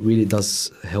because it really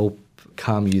does help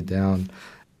calm you down.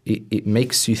 It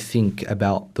makes you think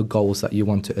about the goals that you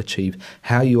want to achieve,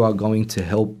 how you are going to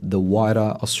help the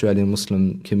wider Australian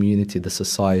Muslim community, the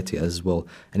society as well.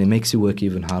 And it makes you work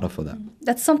even harder for that.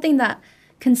 That's something that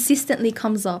consistently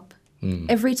comes up.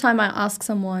 Every time I ask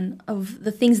someone of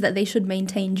the things that they should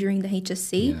maintain during the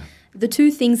HSC, the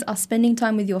two things are spending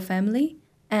time with your family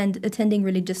and attending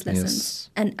religious lessons. Yes.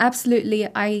 And absolutely,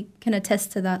 I can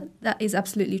attest to that. That is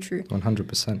absolutely true.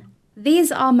 100%.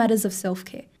 These are matters of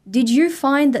self-care. Did you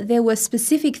find that there were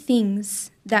specific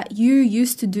things that you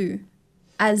used to do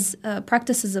as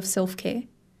practices of self-care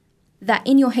that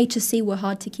in your HSC were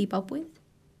hard to keep up with?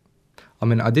 I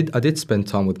mean, I did spend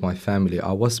time with my family.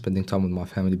 I was spending time with my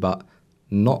family, but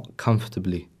not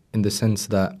comfortably in the sense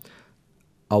that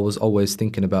I was always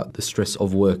thinking about the stress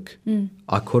of work.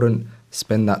 I couldn't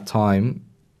spend that time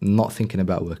not thinking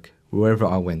about work wherever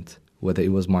I went, whether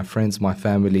it was my friends, my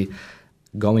family,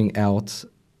 going out.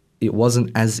 It wasn't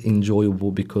as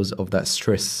enjoyable because of that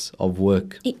stress of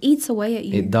work. It eats away at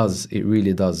you. It does. It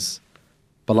really does.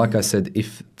 But like I said,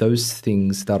 if those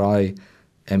things that I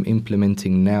am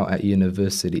implementing now at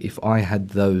university, if I had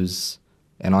those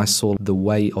and I saw the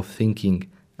way of thinking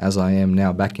as I am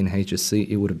now back in HSC,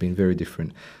 it would have been very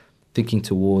different. Thinking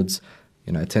towards,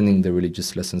 attending the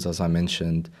religious lessons, as I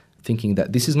mentioned, thinking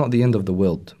that this is not the end of the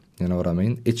world. You know what I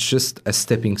mean? It's just a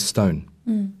stepping stone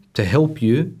to help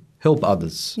you help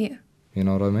others. Yeah. You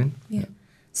know what I mean? Yeah.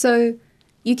 So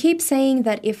you keep saying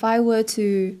that if I were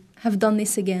to have done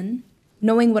this again,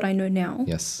 knowing what I know now,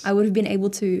 Yes. I would have been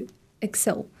able to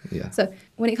excel. Yeah. So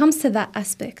when it comes to that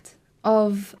aspect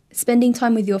of spending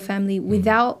time with your family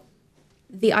without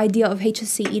the idea of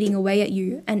HSC eating away at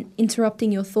you and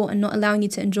interrupting your thought and not allowing you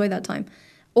to enjoy that time,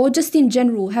 or just in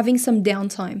general, having some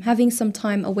downtime, having some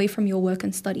time away from your work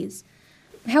and studies,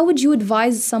 how would you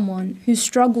advise someone who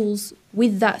struggles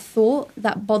with that thought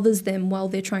that bothers them while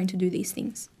they're trying to do these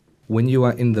things? When you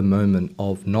are in the moment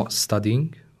of not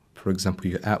studying, for example,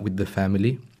 you're out with the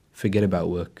family, forget about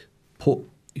work. Put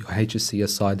your HSC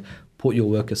aside, put your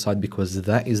work aside, because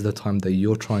that is the time that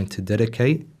you're trying to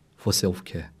dedicate for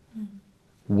self-care.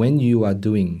 When you are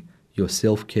doing your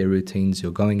self-care routines,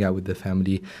 you're going out with the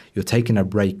family, you're taking a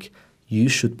break, you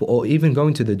should, or even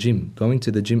going to the gym. Going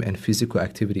to the gym and physical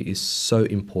activity is so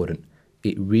important.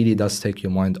 It really does take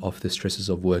your mind off the stresses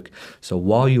of work. So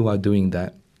while you are doing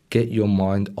that, get your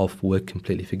mind off work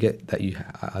completely. Forget that you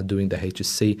are doing the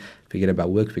HSC. Forget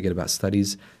about work. Forget about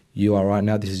studies. You are right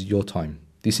now, this is your time.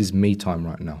 This is me time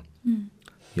right now.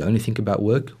 You only think about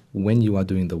work when you are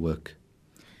doing the work.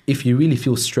 If you really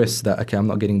feel stressed that, okay, I'm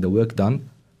not getting the work done,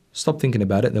 stop thinking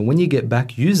about it. Then when you get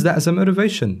back, use that as a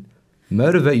motivation.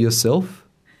 Motivate yourself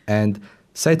and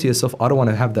say to yourself, I don't want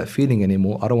to have that feeling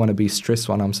anymore. I don't want to be stressed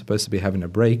when I'm supposed to be having a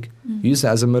break. Use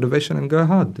that as a motivation and go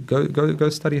hard. Go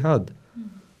study hard.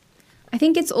 I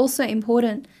think it's also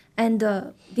important, and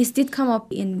this did come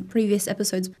up in previous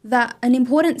episodes, that an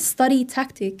important study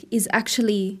tactic is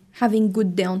actually having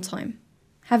good downtime.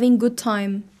 Having good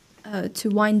time to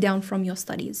wind down from your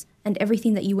studies and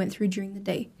everything that you went through during the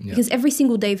day. Yeah. Because every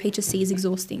single day of HSC is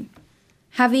exhausting.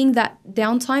 Having that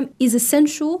downtime is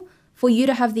essential for you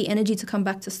to have the energy to come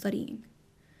back to studying.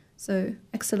 So,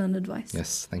 excellent advice.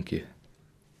 Yes, thank you.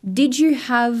 Did you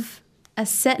have a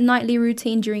set nightly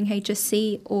routine during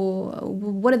HSC, or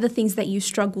what are the things that you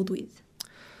struggled with?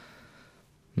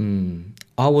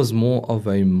 I was more of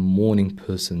a morning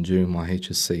person during my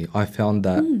HSC. I found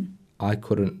that I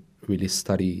couldn't really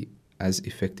study as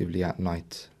effectively at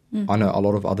night. I know a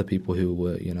lot of other people who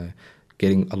were,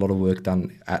 getting a lot of work done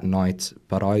at night.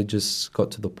 But I just got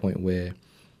to the point where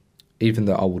even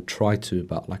though I would try to,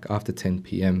 but like after 10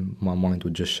 p.m, my mind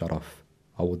would just shut off.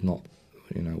 I would not,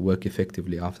 work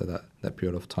effectively after that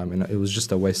period of time. And it was just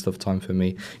a waste of time for me.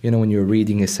 When you're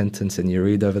reading a sentence and you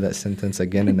read over that sentence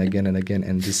again and again and again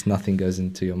and just nothing goes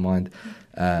into your mind.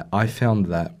 I found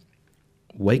that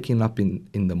waking up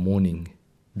in the morning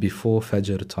before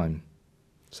Fajr time,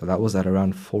 so that was at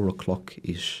around 4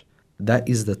 o'clock-ish, that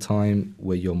is the time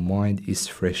where your mind is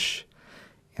fresh.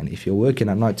 And if you're working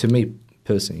at night, to me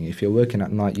personally, if you're working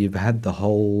at night, you've had the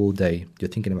whole day,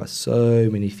 you're thinking about so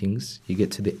many things, you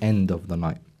get to the end of the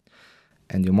night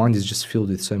and your mind is just filled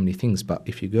with so many things. But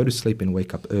if you go to sleep and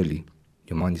wake up early,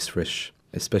 your mind is fresh,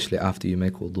 especially after you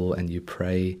make wudu and you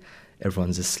pray,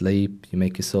 everyone's asleep, you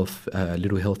make yourself a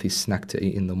little healthy snack to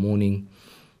eat in the morning,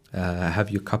 have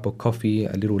your cup of coffee,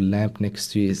 a little lamp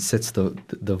next to you. It sets the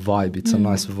vibe. It's a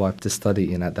nice vibe to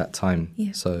study in at that time.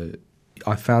 Yeah. So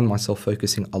I found myself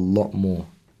focusing a lot more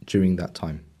during that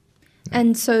time.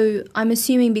 And so I'm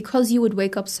assuming because you would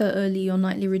wake up so early, your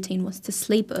nightly routine was to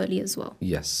sleep early as well.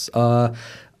 Yes. I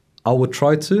would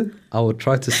try to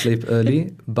sleep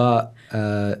early, but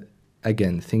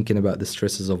again, thinking about the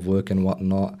stresses of work and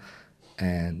whatnot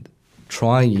and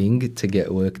trying to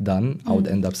get work done, I would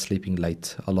end up sleeping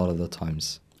late a lot of the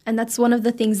times. And that's one of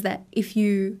the things that if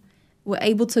you were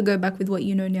able to go back with what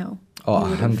you know now. Oh,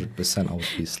 100% I would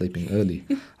be sleeping early,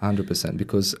 100%,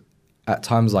 because at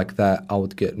times like that, I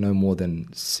would get no more than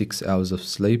 6 hours of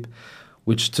sleep,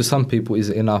 which to some people is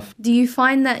enough. Do you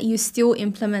find that you still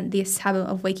implement this habit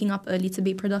of waking up early to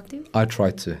be productive? I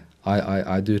try to.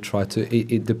 I do try to.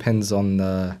 It depends on,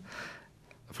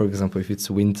 for example, if it's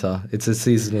winter, it's a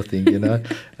seasonal thing,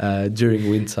 During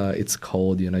winter, it's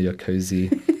cold, you're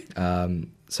cozy.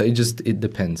 So it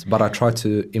depends. But I try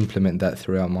to implement that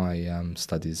throughout my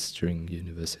studies during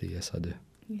university. Yes, I do.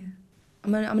 Yeah.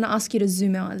 I'm gonna ask you to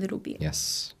zoom out a little bit.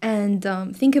 Yes. And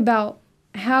think about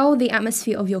how the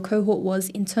atmosphere of your cohort was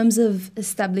in terms of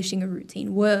establishing a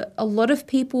routine. Were a lot of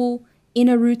people in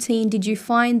a routine? Did you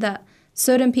find that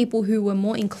certain people who were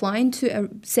more inclined to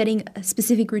setting a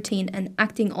specific routine and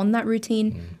acting on that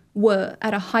routine were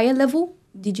at a higher level?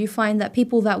 Did you find that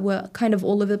people that were kind of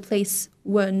all over the place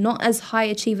were not as high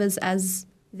achievers as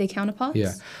their counterparts?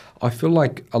 Yeah. I feel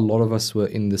like a lot of us were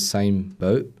in the same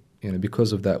boat.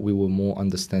 Because of that, we were more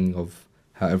understanding of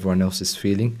how everyone else is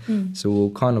feeling. So we were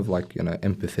kind of like,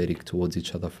 empathetic towards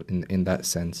each other in that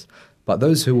sense. But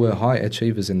those who were high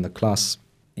achievers in the class,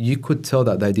 you could tell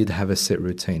that they did have a set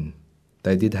routine.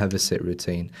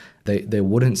 They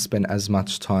wouldn't spend as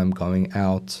much time going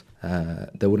out.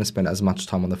 They wouldn't spend as much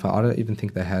time on the phone. I don't even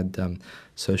think they had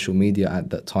social media at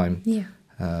that time. Yeah.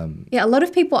 A lot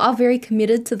of people are very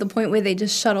committed to the point where they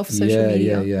just shut off social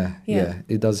media. Yeah.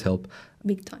 It does help.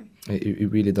 Big time.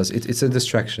 It really does. It's a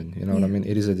distraction, what I mean?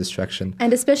 It is a distraction.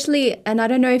 And especially, and I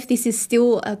don't know if this is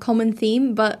still a common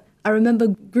theme, but I remember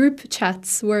group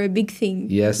chats were a big thing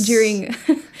during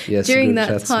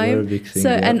that time. Were a big thing,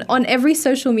 and on every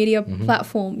social media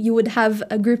platform, you would have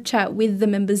a group chat with the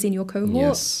members in your cohort.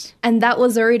 Yes. And that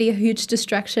was already a huge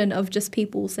distraction of just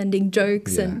people sending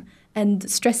jokes and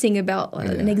stressing about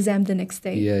an exam the next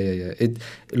day. Yeah.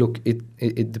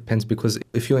 It depends, because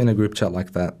if you're in a group chat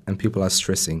like that and people are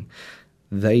stressing,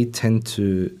 they tend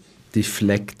to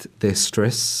deflect their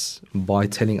stress by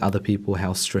telling other people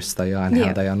how stressed they are and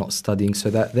how they are not studying, so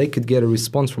that they could get a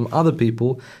response from other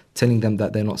people telling them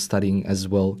that they're not studying as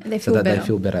well, so that they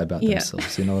feel better about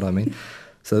themselves. You know what I mean?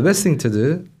 So the best thing to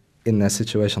do in a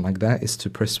situation like that is to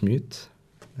press mute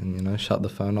and, shut the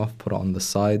phone off, put it on the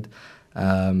side.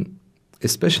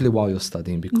 Especially while you're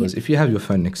studying, because if you have your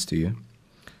phone next to you,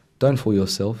 don't fool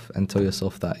yourself and tell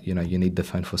yourself that, you need the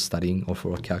phone for studying or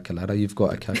for a calculator. You've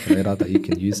got a calculator that you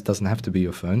can use. It doesn't have to be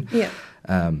your phone. Yeah.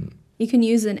 You can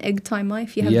use an egg timer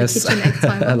if you have the kitchen egg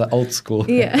timer. Like old school.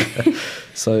 Yeah.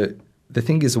 So the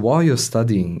thing is, while you're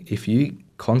studying, if you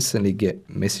constantly get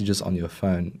messages on your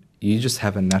phone, you just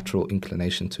have a natural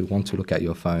inclination to want to look at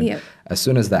your phone. Yeah. As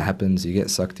soon as that happens, you get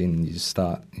sucked in, you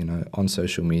start, on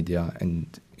social media,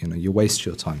 and you waste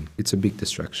your time. It's a big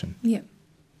distraction. Yeah.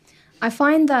 I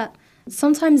find that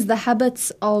sometimes the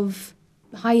habits of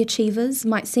high achievers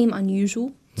might seem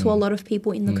unusual to a lot of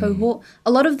people in the cohort.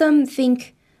 A lot of them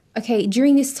think, okay,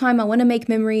 during this time I want to make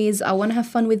memories, I want to have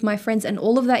fun with my friends, and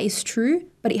all of that is true,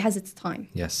 but it has its time.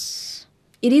 Yes.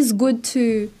 It is good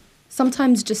to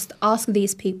sometimes just ask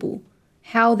these people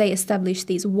how they establish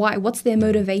these, what's their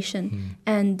motivation.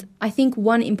 And I think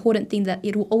one important thing that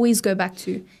it will always go back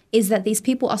to is that these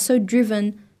people are so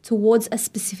driven towards a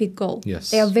specific goal. Yes.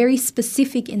 They are very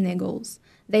specific in their goals.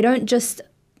 They don't just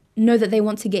know that they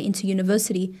want to get into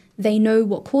university. They know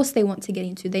what course they want to get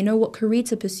into. They know what career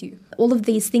to pursue. All of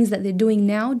these things that they're doing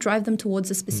now drive them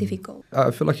towards a specific goal.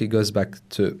 I feel like it goes back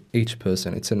to each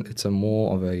person. It's a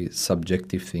more of a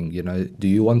subjective thing. You know, do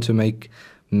you want to make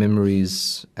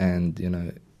memories and, you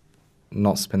know,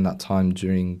 not spend that time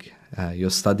during your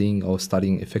studying or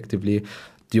studying effectively?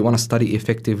 Do you want to study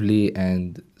effectively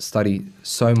and study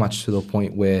so much to the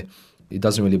point where it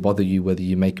doesn't really bother you whether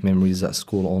you make memories at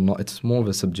school or not? It's more of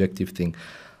a subjective thing.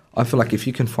 I feel like if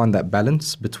you can find that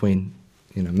balance between,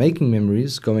 you know, making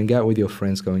memories, going out with your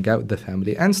friends, going out with the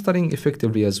family, and studying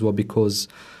effectively as well, because,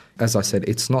 as I said,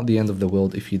 it's not the end of the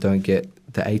world if you don't get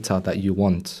the ATAR that you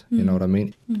want. You know what I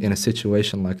mean? In a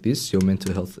situation like this, your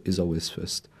mental health is always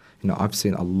first. You know, I've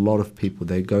seen a lot of people,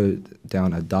 they go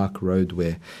down a dark road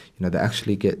where, you know, they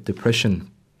actually get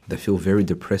depression. They feel very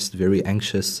depressed, very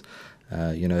anxious.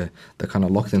 You know, they kind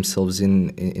of lock themselves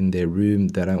in their room.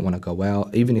 They don't want to go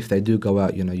out. Even if they do go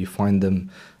out, you know, you find them,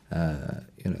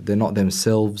 you know, they're not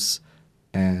themselves.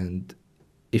 And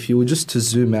if you were just to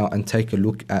zoom out and take a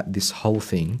look at this whole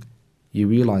thing, you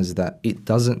realize that it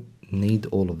doesn't need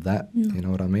all of that. You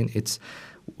know what I mean?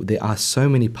 There are so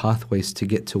many pathways to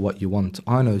get to what you want.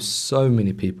 I know so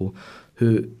many people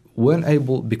who weren't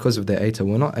able, because of their ATAR,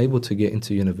 were not able to get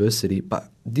into university, but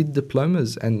did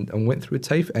diplomas and went through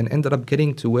TAFE and ended up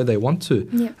getting to where they want to.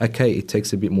 Yeah. Okay, it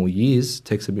takes a bit more years,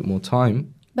 takes a bit more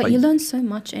time. But you learn so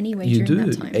much anyway during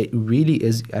that time. It really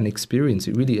is an experience.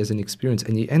 It really is an experience.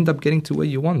 And you end up getting to where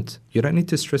you want. You don't need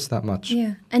to stress that much.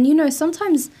 Yeah. And, you know,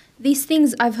 sometimes these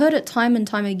things, I've heard it time and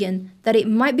time again, that it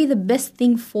might be the best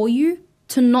thing for you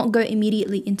to not go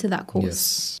immediately into that course.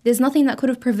 Yes. There's nothing that could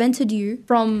have prevented you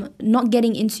from not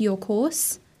getting into your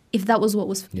course if that was what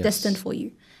was destined for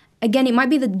you. Again, it might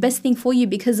be the best thing for you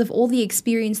because of all the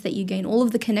experience that you gain, all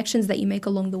of the connections that you make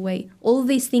along the way. All of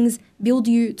these things build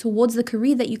you towards the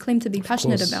career that you claim to be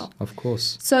passionate about. Of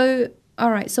course. So,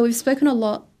 all right. So we've spoken a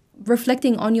lot,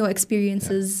 reflecting on your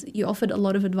experiences. You offered a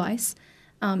lot of advice,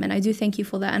 and I do thank you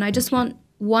for that. And I just want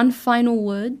one final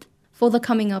word for the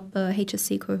coming up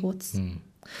HSC cohorts.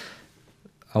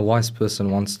 A wise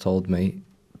person once told me,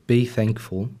 be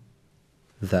thankful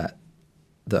that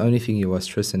the only thing you are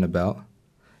stressing about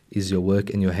is your work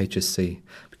and your HSC,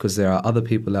 because there are other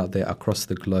people out there across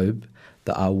the globe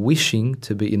that are wishing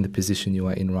to be in the position you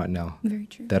are in right now. Very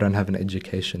true. They don't have an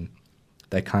education.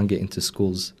 They can't get into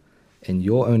schools. And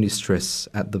your only stress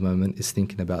at the moment is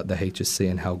thinking about the HSC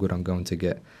and how good I'm going to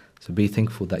get. So be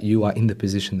thankful that you are in the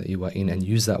position that you are in and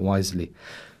use that wisely.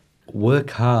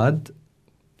 Work hard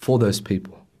for those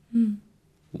people.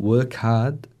 Work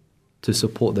hard to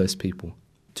support those people,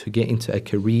 to get into a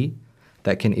career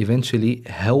that can eventually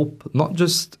help not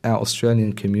just our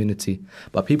Australian community,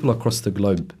 but people across the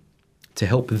globe, to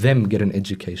help them get an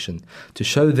education, to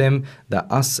show them that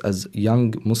us as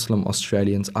young Muslim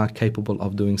Australians are capable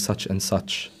of doing such and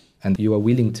such. And you are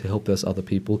willing to help those other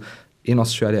people in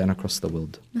Australia and across the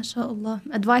world. MashaAllah.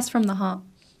 Advice from the heart.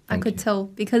 I could you. tell,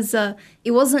 because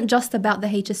it wasn't just about the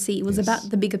HSC, it was about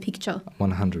the bigger picture.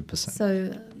 100%.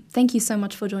 So thank you so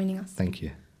much for joining us. Thank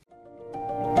you.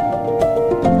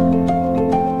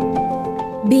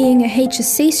 Being a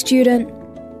HSC student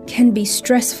can be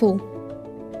stressful.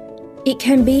 It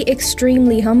can be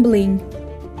extremely humbling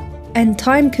and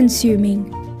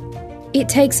time-consuming. It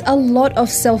takes a lot of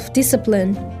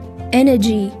self-discipline,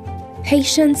 energy,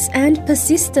 patience and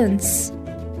persistence,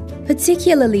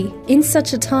 particularly in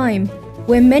such a time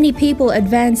where many people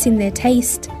advance in their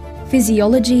taste,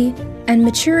 physiology and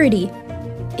maturity.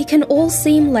 It can all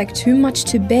seem like too much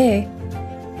to bear.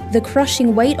 The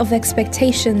crushing weight of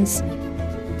expectations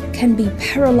can be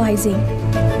paralyzing.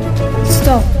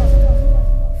 Stop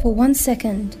for 1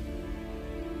 second.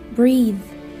 Breathe.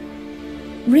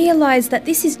 Realize that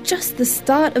this is just the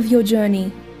start of your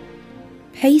journey.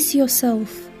 Pace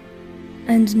yourself.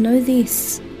 And know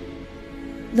this,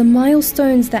 the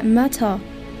milestones that matter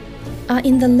are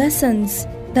in the lessons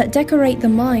that decorate the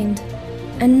mind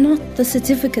and not the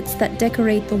certificates that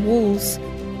decorate the walls.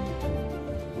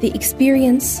 The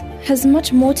experience has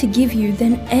much more to give you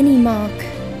than any mark.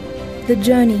 The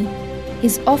journey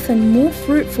is often more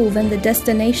fruitful than the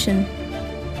destination.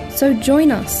 So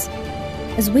join us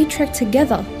as we trek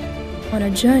together on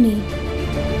a journey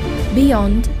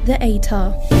beyond the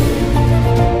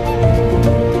ATAR.